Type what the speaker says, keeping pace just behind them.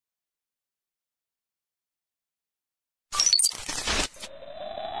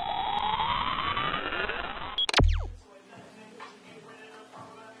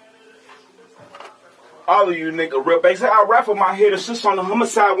all of you nigga real basic. I raffle my head assist on the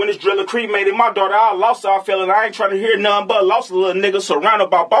homicide when this driller cremated my daughter. I lost her, I feel it. I ain't trying to hear nothing but lost a little nigga surrounded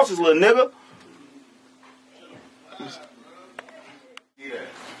by bosses, little nigga.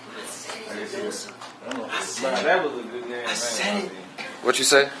 That was a good name. I said it. What you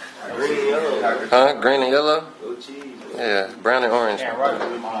say? Green and yellow. Huh? Green and yellow? Yeah, brown and orange. Did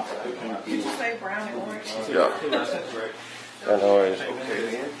you say brown and orange? Yeah. Brown and orange.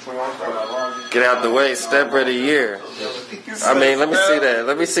 Get out the way. Step of the year. I mean, let me see that.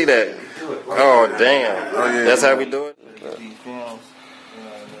 Let me see that. Oh, damn. Oh, yeah. That's how we do it? These films.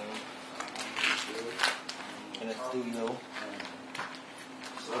 In the studio.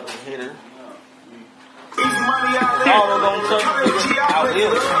 Hitter. All of them touch I will shoot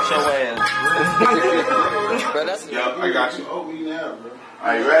your ass. Bro, that's Yo, I got you. Oh, we now, bro.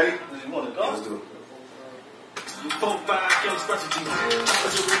 Are you ready? You want to go? Let's do it. 4-5 kills recipe.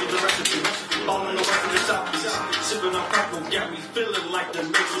 That's a really good recipe. On the way from the top, sipping on purple, got me feeling like the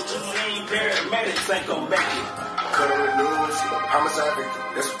Matrix. Two lean paramedics ain't gon' make it. Cut on the nose, homicide victim.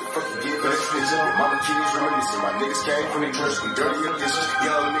 That's what the fuck you get for this bitch. Your mama kids reminiscing. My niggas came from the church, we dirty additions.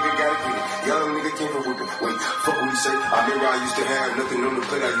 Young nigga gotta get it. Young nigga came from whipping. Wait, fuck what you say. I remember I used to have nothing on the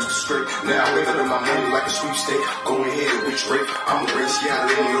plate, I used to scrape. Now I wake up in my money like a sweepstake. Go ahead, bitch, rape. I'm a race, yeah, I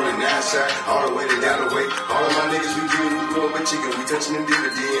live on the nine side. All the way to down the way. All of my niggas, we good, we grow up with chicken. We touching them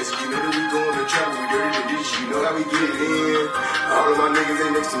dividends. You know that we going to travel, we dirty the dish. You know how we get it in. All of my niggas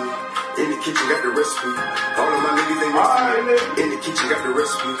ain't next to me. In the kitchen, got the recipe. All of my niggas ain't next to me. In the kitchen, got the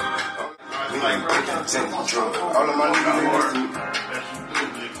recipe. We ain't breaking the drunk. All of my niggas ain't next to me.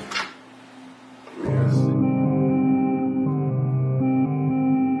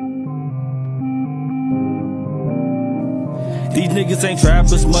 These niggas ain't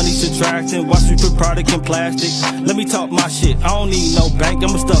trappers, money subtracting. Watch me put product in plastic. Let me talk my shit. I don't need no bank.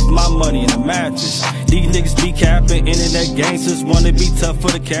 I'ma stuff my money in a mattress. These niggas be capping. Internet gangsters wanna be tough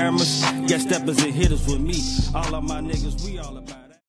for the cameras. Got steppers and hitters with me. All of my niggas, we all about.